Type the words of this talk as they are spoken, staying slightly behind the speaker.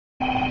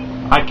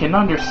I can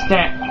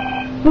understand...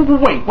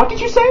 Wait, what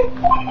did you say?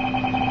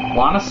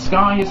 Lana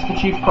Skye is the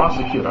chief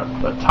prosecutor,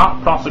 the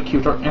top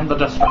prosecutor in the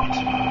district.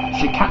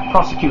 She can't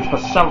prosecute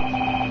herself,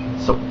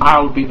 so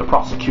I'll be the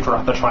prosecutor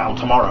at the trial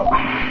tomorrow.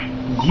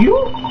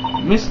 You?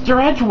 Mr.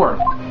 Edgeworth?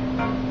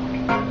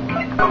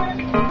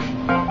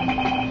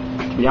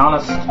 To be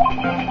honest,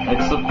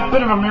 it's a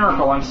bit of a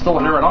miracle I'm still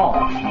here at all.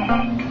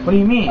 What do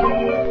you mean?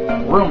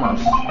 Rumors.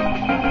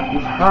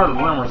 You've heard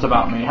rumors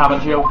about me,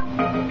 haven't you?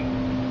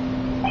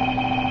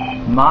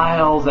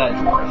 Miles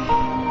Edgeworth.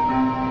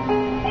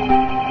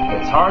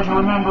 It's hard to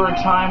remember a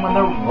time when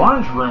there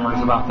weren't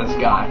rumors about this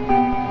guy.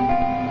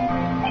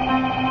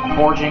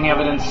 Forging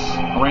evidence,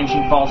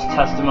 arranging false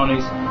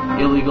testimonies,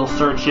 illegal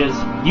searches,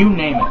 you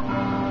name it.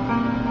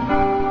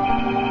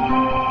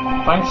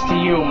 Thanks to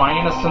you, my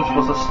innocence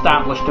was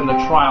established in the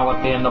trial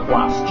at the end of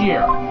last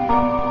year.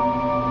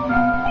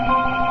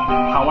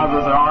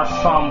 However, there are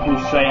some who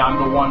say I'm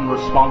the one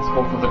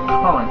responsible for the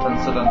current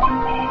incident.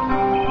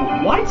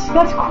 What?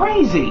 That's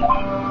crazy!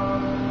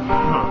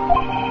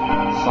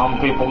 Some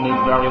people need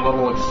very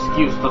little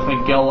excuse to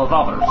think ill of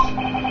others.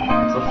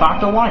 It's a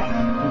fact of life,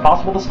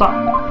 impossible to stop.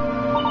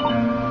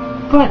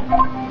 But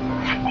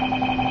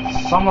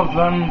some of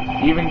them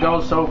even go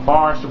so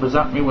far as to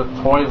present me with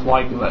toys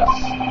like this.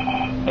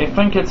 They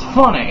think it's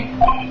funny.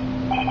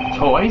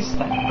 Toys?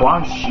 That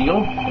bronze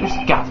shield? There's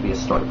got to be a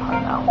story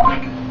behind that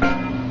one.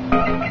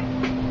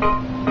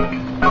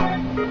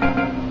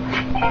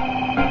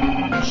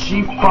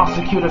 Chief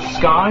Prosecutor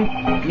Skye?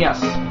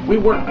 Yes,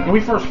 we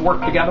first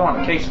worked together on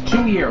a case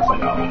 2 years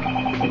ago.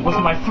 It was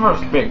my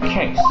first big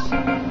case.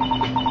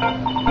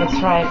 That's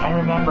right, I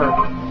remember.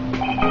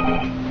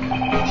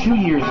 2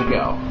 years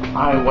ago.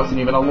 I wasn't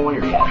even a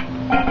lawyer yet.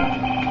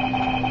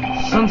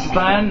 Since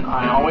then,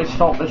 I always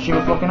felt that she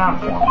was looking out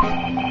for me.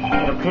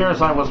 It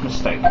appears I was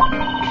mistaken.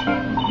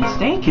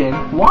 Mistaken?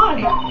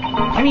 Why?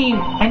 I mean,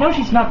 I know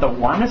she's not the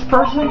warmest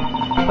person,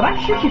 but I'm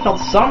sure she felt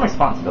some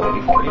responsibility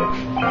for you.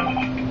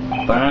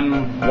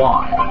 Then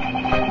why?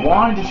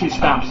 Why did she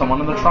stab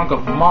someone in the trunk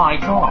of my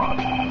car?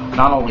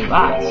 Not only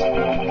that,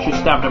 she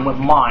stabbed him with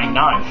my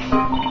knife.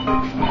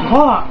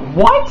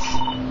 What?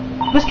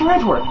 Mr.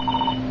 Edgeworth,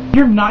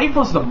 your knife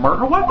was the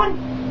murder weapon?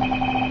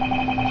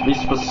 To be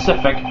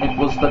specific, it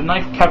was the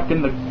knife kept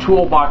in the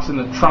toolbox in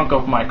the trunk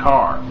of my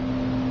car.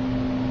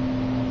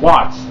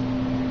 What?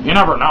 You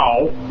never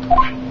know.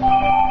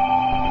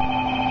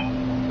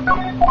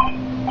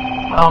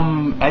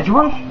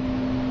 Edgeworth?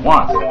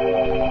 What?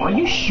 Are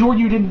you sure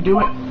you didn't do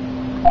it?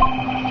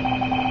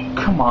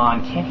 Come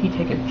on, can't he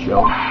take a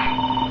joke?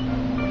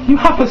 You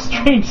have a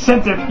strange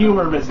sense of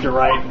humor, Mr.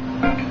 Wright.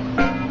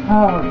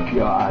 Oh,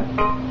 God.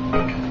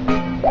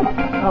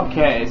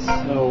 Okay,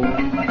 so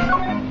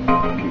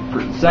we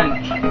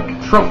present the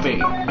trophy.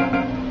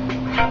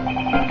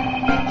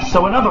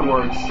 So in other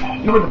words,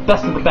 you were the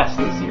best of the best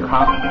this year,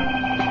 huh?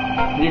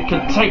 You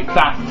can take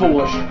that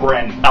foolish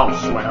grin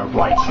elsewhere,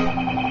 Wright.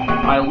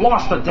 I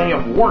lost a day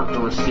of work to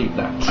receive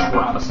that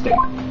travesty.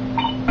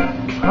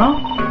 Huh?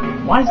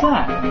 Why's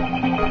that?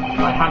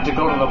 I had to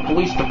go to the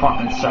police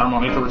department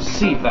ceremony to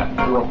receive that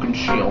broken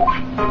shield.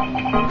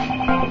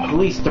 The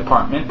police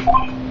department?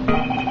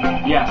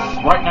 Yes,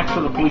 right next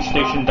to the police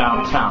station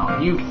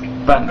downtown. You've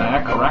been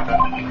there, correct?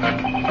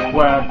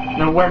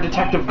 Where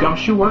Detective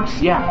Gumshoe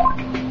works? Yeah.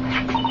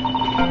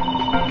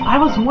 I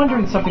was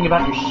wondering something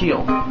about your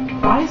shield.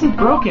 Why is it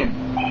broken?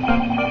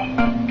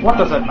 What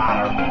does it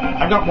matter?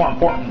 I got more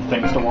important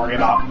things to worry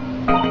about.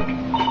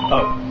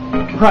 Oh,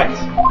 right.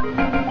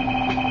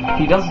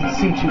 He doesn't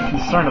seem too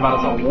concerned about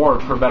his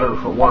award for better or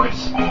for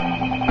worse.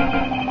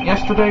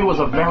 Yesterday was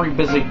a very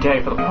busy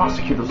day for the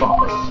prosecutor's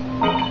office.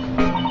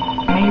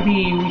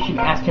 Maybe we should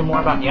ask him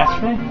more about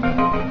yesterday?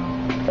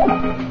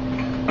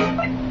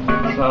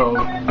 So,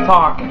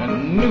 talk and a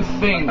new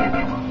thing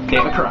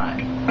gave a cry.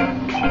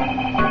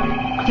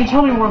 Could you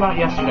tell me more about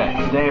yesterday,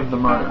 the day of the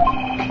murder?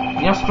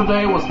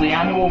 Yesterday was the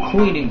annual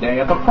cleaning day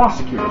at the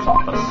prosecutor's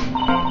office.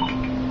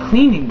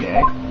 Cleaning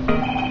day?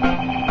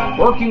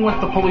 Working with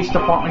the police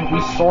department,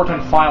 we sort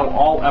and file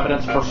all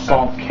evidence for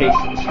solved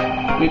cases.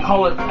 We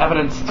call it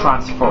evidence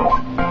transfer.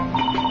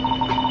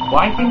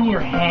 Wiping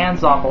your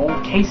hands off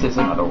old cases,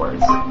 in other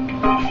words.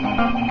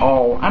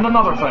 Oh, and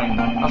another thing.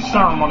 A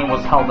ceremony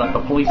was held at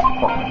the police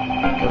department.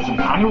 There's an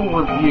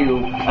annual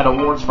review and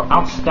awards for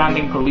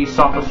outstanding police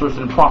officers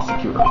and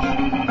prosecutors.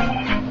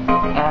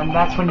 And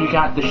that's when you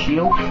got the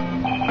shield?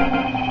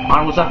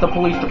 I was at the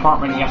police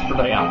department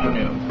yesterday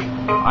afternoon.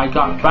 I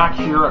got back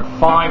here at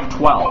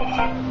 5:12.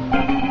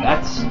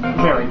 That's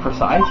very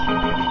precise.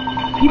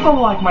 People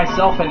like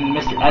myself and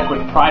Mr.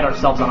 Edgeworth pride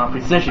ourselves on our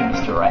precision,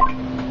 Mr. Wright.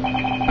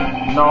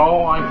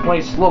 No, I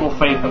place little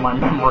faith in my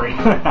memory.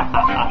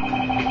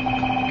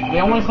 The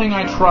only thing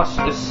I trust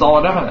is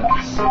solid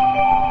evidence.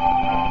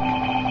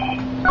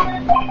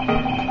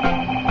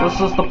 This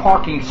is the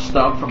parking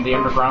stub from the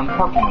underground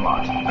parking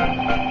lot.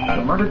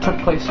 The murder took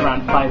place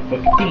around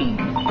 5:15.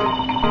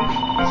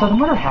 So the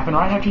murder happened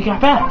right after you got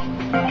back.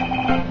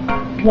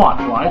 What,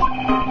 Wright?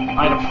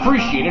 I'd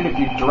appreciate it if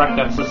you'd direct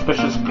that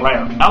suspicious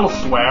glare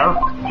elsewhere.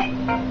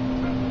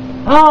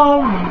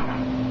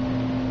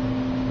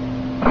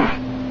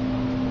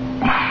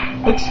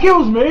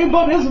 Excuse me,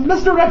 but is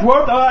Mr.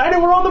 Edgeworth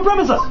anywhere on the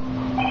premises?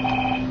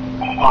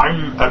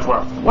 I'm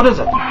Edgeworth. What is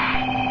it?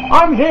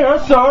 I'm here,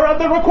 sir, at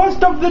the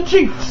request of the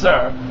chief,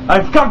 sir.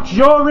 I've got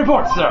your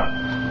report, sir.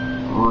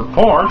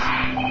 Report?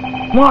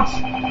 What?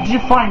 Did you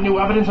find new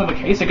evidence on the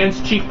case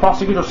against Chief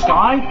Prosecutor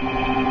Skye?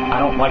 I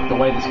don't like the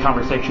way this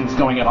conversation's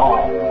going at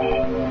all.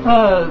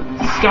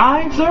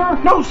 Skye, sir?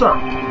 No, sir.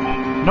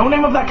 No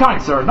name of that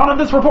kind, sir. None of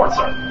this report,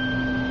 sir.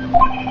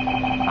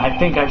 I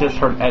think I just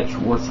heard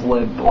Edgeworth's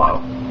lid blow.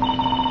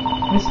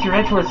 Mr.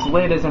 Edgeworth's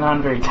lid isn't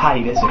on very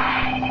tight, is it?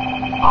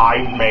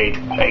 I made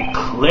a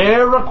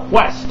clear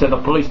request to the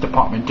police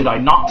department, did I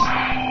not?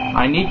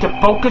 I need to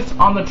focus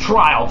on the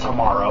trial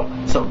tomorrow,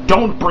 so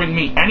don't bring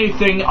me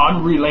anything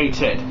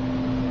unrelated.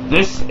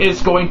 This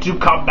is going to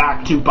come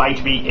back to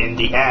bite me in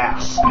the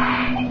ass.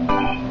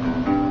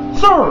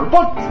 Sir,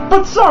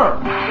 but sir,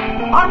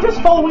 I'm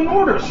just following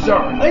orders,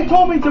 sir. They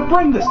told me to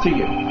bring this to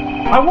you.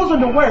 I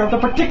wasn't aware of the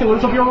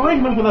particulars of your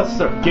arrangement with us,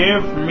 sir.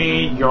 Give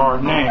me your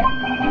name.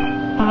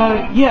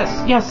 Yes,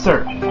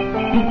 sir.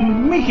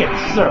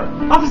 Meekins, sir.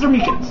 Officer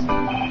Meekins.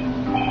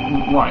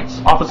 Right,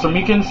 Officer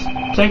Meekins,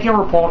 take your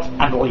report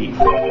and leave.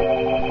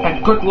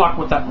 And good luck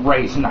with that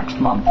raise next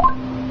month.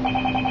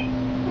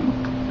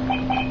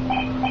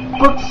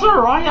 But,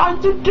 sir, I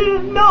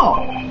didn't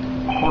know.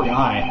 Poor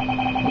guy.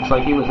 Looks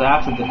like he was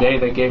absent the day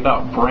they gave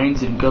out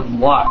brains and good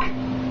luck.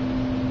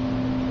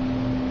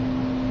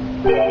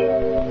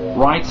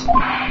 Right?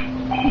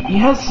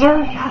 Yes,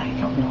 sir? Yeah,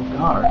 you got me off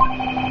guard.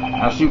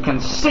 As you can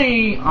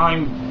see,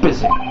 I'm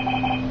busy.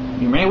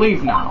 You may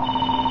leave now.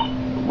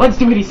 Let's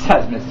do what he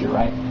says, Mr.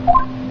 Wright.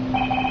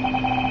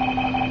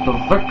 The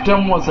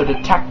victim was a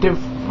detective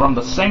from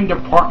the same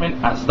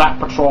department as that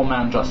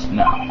patrolman just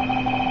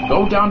now.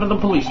 Go down to the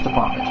police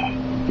department.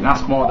 You can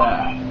ask more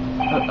there.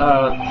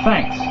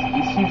 Thanks.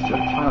 He seems to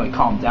have finally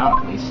calmed down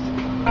at least.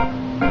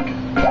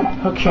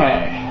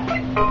 Okay.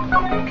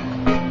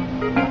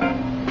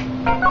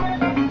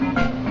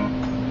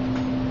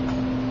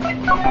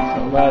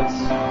 So let's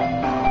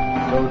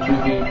go to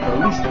the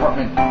police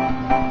department.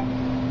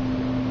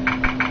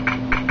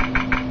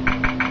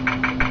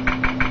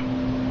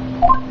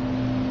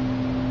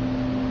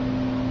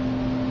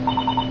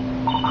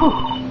 Whew.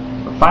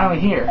 We're finally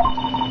here.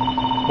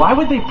 Why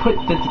would they put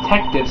the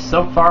detectives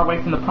so far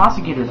away from the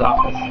prosecutor's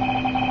office?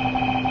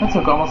 That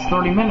took almost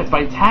 30 minutes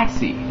by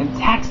taxi,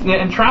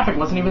 and traffic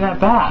wasn't even that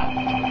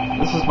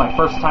bad. This is my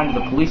first time to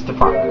the police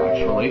department,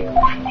 actually.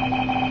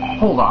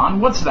 Hold on,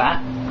 what's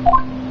that?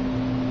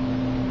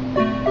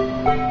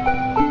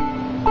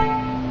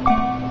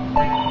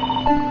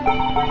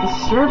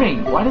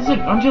 Disturbing. Why does it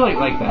undulate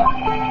like that?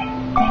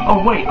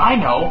 Oh wait, I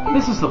know.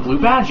 This is the Blue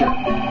Badger.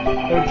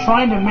 They're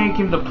trying to make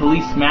him the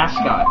police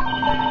mascot.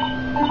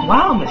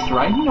 Wow, Mr.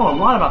 Wright, you know a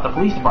lot about the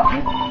police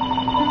department.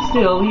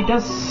 Still, he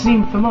does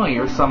seem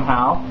familiar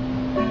somehow.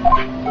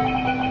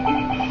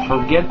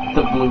 Forget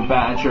the Blue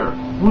Badger.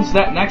 Who's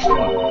that next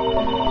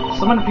one?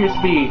 Someone appears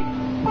to be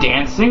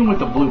dancing with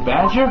the Blue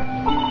Badger?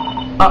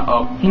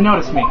 Uh-oh, he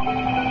noticed me.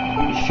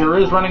 He sure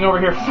is running over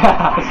here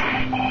fast.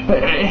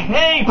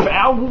 Hey,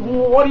 pal,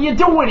 what are you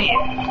doing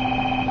here?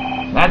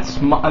 That's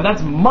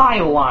my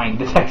line,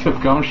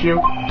 Detective Gumshoe.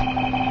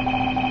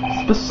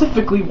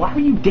 Specifically, why are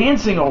you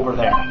dancing over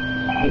there?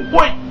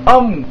 What?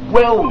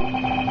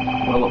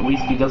 Well, at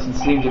least he doesn't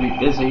seem to be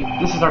busy.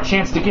 This is our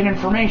chance to get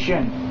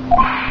information.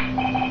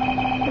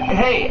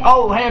 Hey,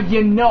 I'll have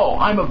you know,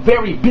 I'm a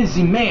very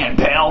busy man,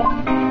 pal.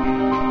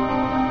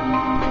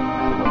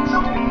 Let's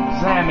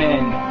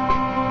examine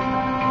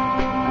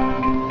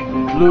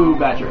Blue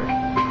Badger.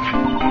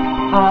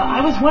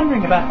 I was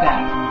wondering about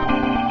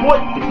that.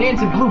 What? The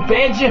dancing Blue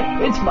Badger?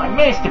 It's my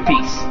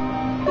masterpiece.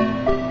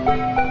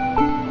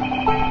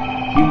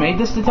 You made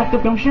this,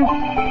 Detective Gumshoe?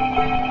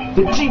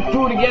 The chief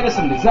threw together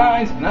some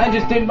designs, and I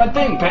just did my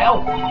thing,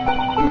 pal.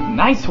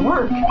 Nice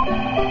work.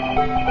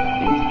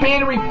 It's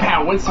battery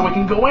powered, so it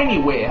can go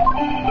anywhere.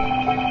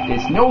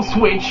 There's no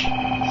switch,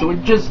 so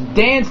it just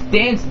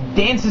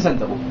dances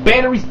until the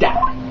batteries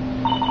die.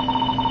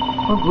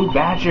 Poor Blue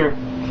Badger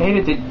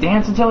fated to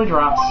dance until he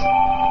drops.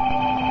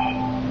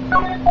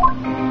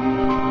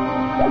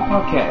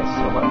 Okay,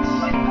 so let's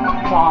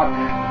talk.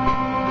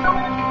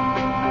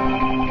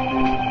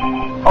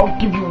 I'll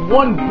give you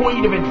one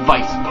word of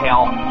advice,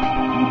 pal.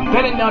 You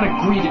better not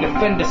agree to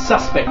defend a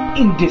suspect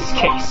in this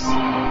case.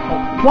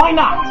 Well, why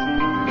not?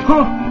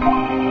 Huh?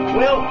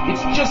 Well,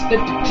 it's just that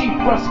the chief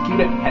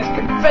prosecutor has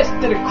confessed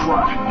to the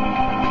crime.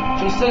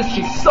 She says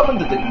she summoned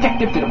the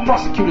detective to the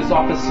prosecutor's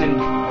office and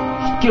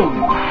she killed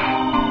him.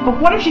 But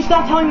what if she's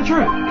not telling the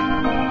truth?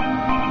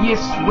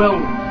 Yes, well,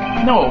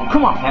 no,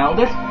 come on, pal.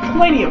 There's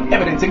plenty of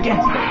evidence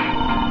against her.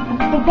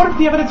 But what if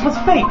the evidence was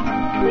fake?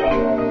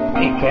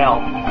 Hey,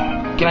 pal.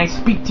 Can I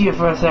speak to you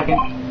for a second?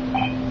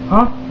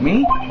 Huh?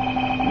 Me?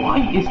 Why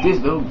is this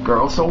little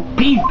girl so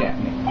peeved at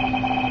me?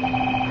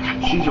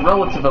 She's a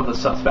relative of the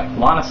suspect,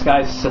 Lana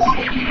Skye's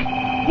sister.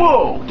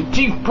 Whoa! The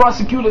chief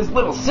prosecutor's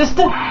little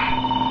sister?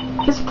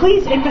 Just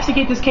please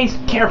investigate this case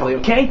carefully,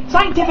 okay?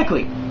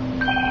 Scientifically.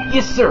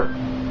 Yes, sir.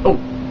 Oh,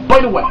 by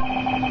the way,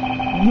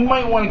 you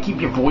might want to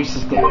keep your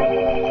voices down.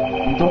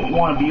 You don't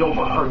want to be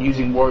overheard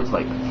using words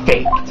like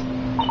faked.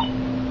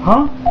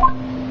 Huh?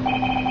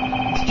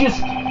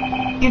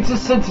 It's a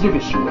sensitive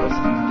issue with us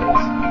these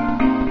days.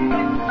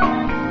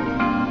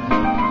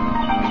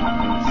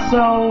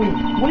 So,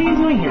 what are you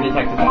doing here,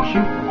 Detective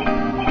Gumshoe?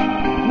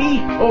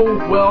 Me? Oh,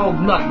 well,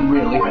 nothing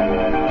really.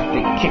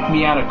 They kicked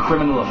me out of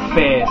criminal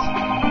affairs.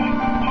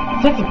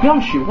 Detective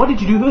Gumshoe, what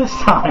did you do this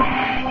time?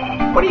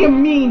 What do you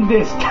mean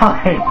this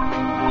time?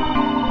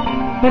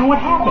 Then what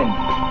happened?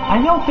 I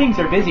know things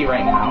are busy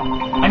right now.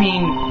 I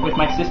mean, with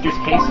my sister's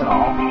case and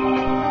all.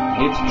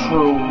 It's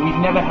true,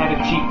 we've never had a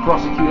chief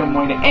prosecutor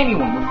murder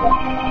anyone before.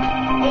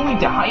 Only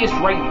the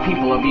highest-ranked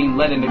people are being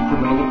let into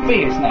criminal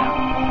affairs now.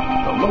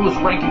 The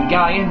lowest-ranking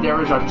guy in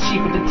there is our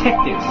chief of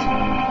detectives.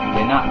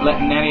 They're not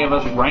letting any of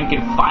us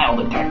rank-and-file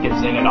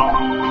detectives in at all.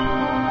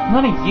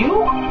 None of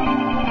you?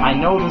 I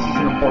know this is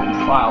an important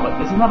file, but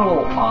isn't that a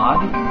little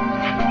odd?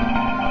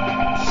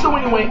 So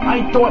anyway,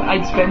 I thought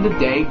I'd spend the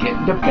day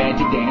getting the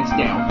Badger Dance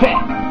down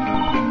pat.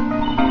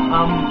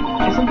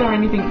 Isn't there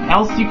anything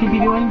else you could be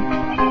doing?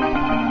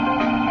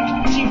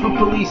 The Chief of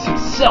Police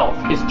himself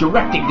is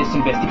directing this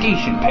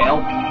investigation,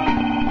 pal.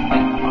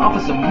 And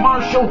Officer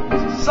Marshall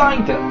is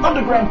assigned to the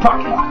underground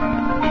parking lot.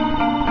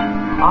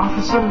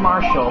 Officer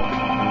Marshall.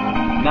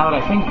 Now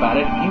that I think about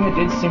it, Ema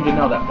did seem to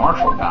know that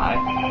Marshall guy.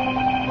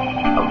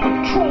 A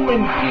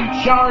patrolman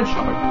in charge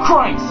of a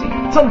crime scene.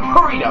 It's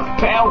unheard of,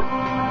 pal.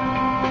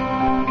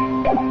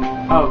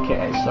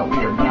 Okay, so we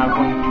are now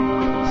going to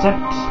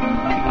present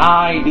the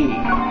ID.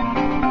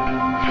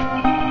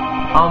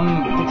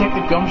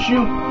 Detective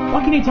Gumshoe,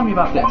 what can you tell me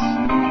about this?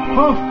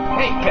 Huh?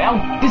 Hey, pal,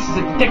 this is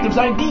a detective's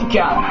ID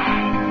card.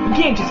 You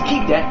can't just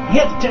keep that.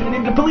 You have to turn it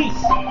into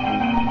police.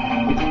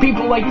 It's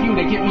people like you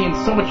that get me in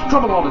so much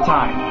trouble all the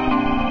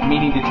time.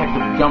 Meaning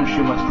Detective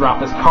Gumshoe must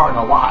drop his card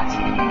a lot.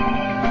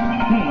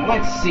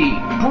 Let's see.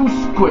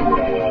 Bruce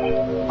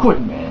Goodman.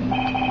 Goodman.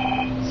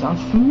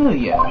 Sounds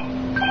familiar.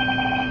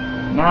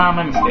 Nah,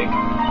 my mistake.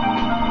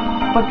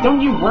 But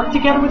don't you work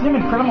together with him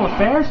in criminal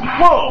affairs?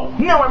 Whoa!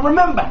 Now I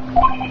remember!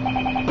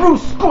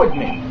 Bruce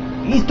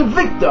Goodman. He's the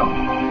victim.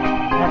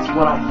 That's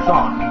what I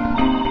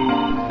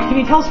thought. Can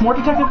you tell us more,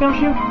 Detective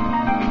Gumshoe?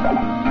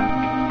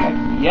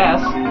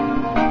 Yes.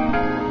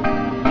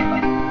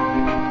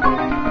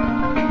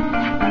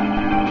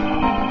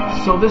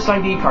 So this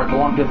ID card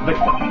belonged to the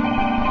victim.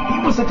 He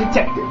was a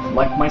detective,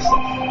 like myself.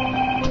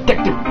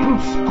 Detective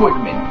Bruce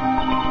Goodman.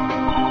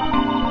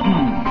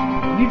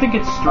 Do you think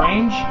it's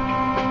strange?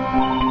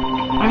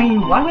 I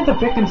mean, why would the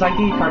victim's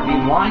ID card be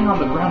lying on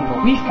the ground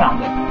where we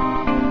found it?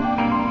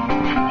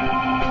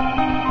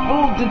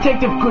 Well,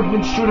 Detective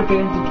Goodman should have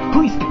been in the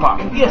police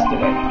department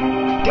yesterday.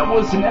 There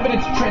was an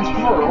evidence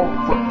transferal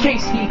for a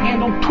case he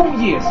handled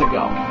 2 years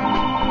ago.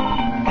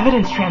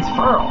 Evidence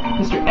transferal?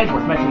 Mr.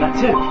 Edgeworth mentioned that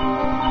too.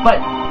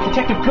 But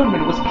Detective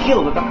Goodman was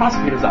killed at the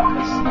prosecutor's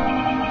office.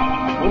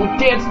 Well,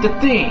 that's the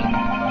thing.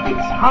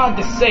 It's hard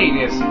to say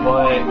this,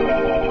 but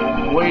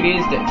the way it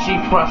is that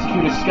Chief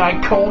Prosecutor Sky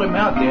called him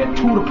out there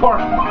to the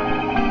parking lot.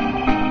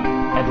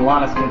 And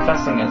Lana's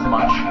confessing as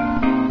much.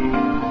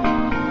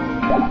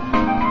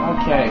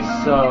 Okay,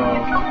 so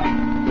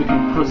we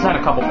can present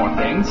a couple more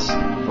things.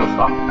 First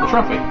off, the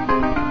trophy.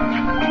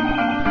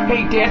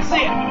 Hey, that's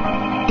it!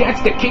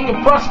 That's the King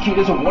of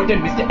Prosecutors award that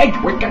Mr.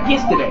 Edgeworth got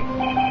yesterday.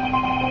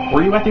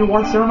 Were you at the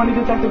award ceremony,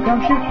 Detective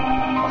Gumshoe?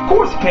 Of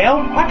course,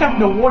 pal! I got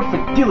an award for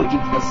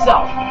diligence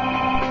myself.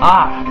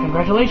 Ah,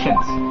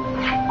 congratulations.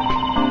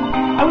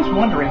 I was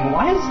wondering,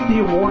 why is the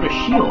award a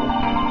shield?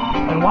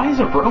 And why is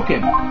it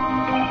broken?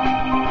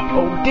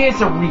 Oh,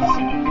 there's a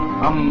reason.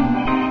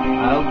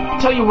 I'll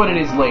tell you what it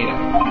is later.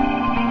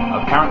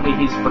 Apparently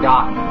he's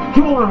forgotten.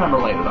 He will remember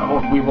later, though,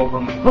 or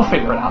we'll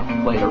figure it out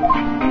later.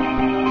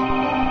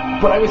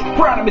 But I was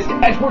proud of Mr.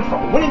 Edgeworth for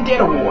winning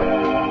that award.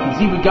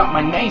 He's even got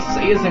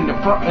naysayers in the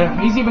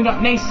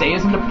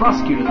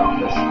prosecutor's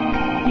office.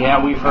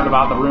 Yeah, we've heard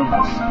about the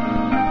rumors.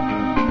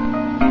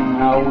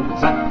 Now we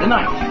present the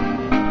knife.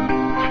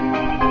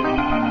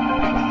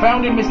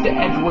 Found in Mr.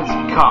 Edgeworth's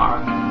car.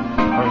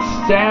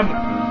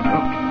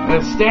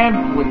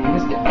 Stabbed with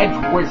Mr.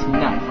 Edgeworth's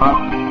knife, huh?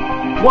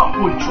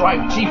 What would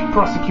drive Chief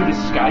Prosecutor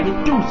Sky to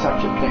do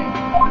such a thing?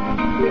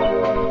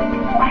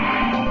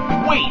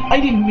 Wait, I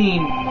didn't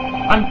mean...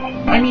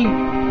 I mean,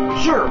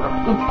 sure,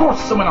 of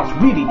course someone else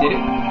really did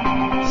it.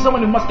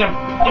 Someone who must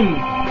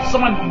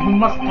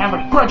have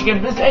a grudge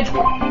against Mr.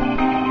 Edgeworth.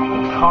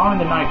 The car and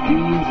the knife do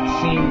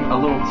seem a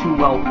little too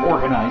well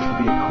organized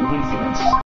to be a coincidence.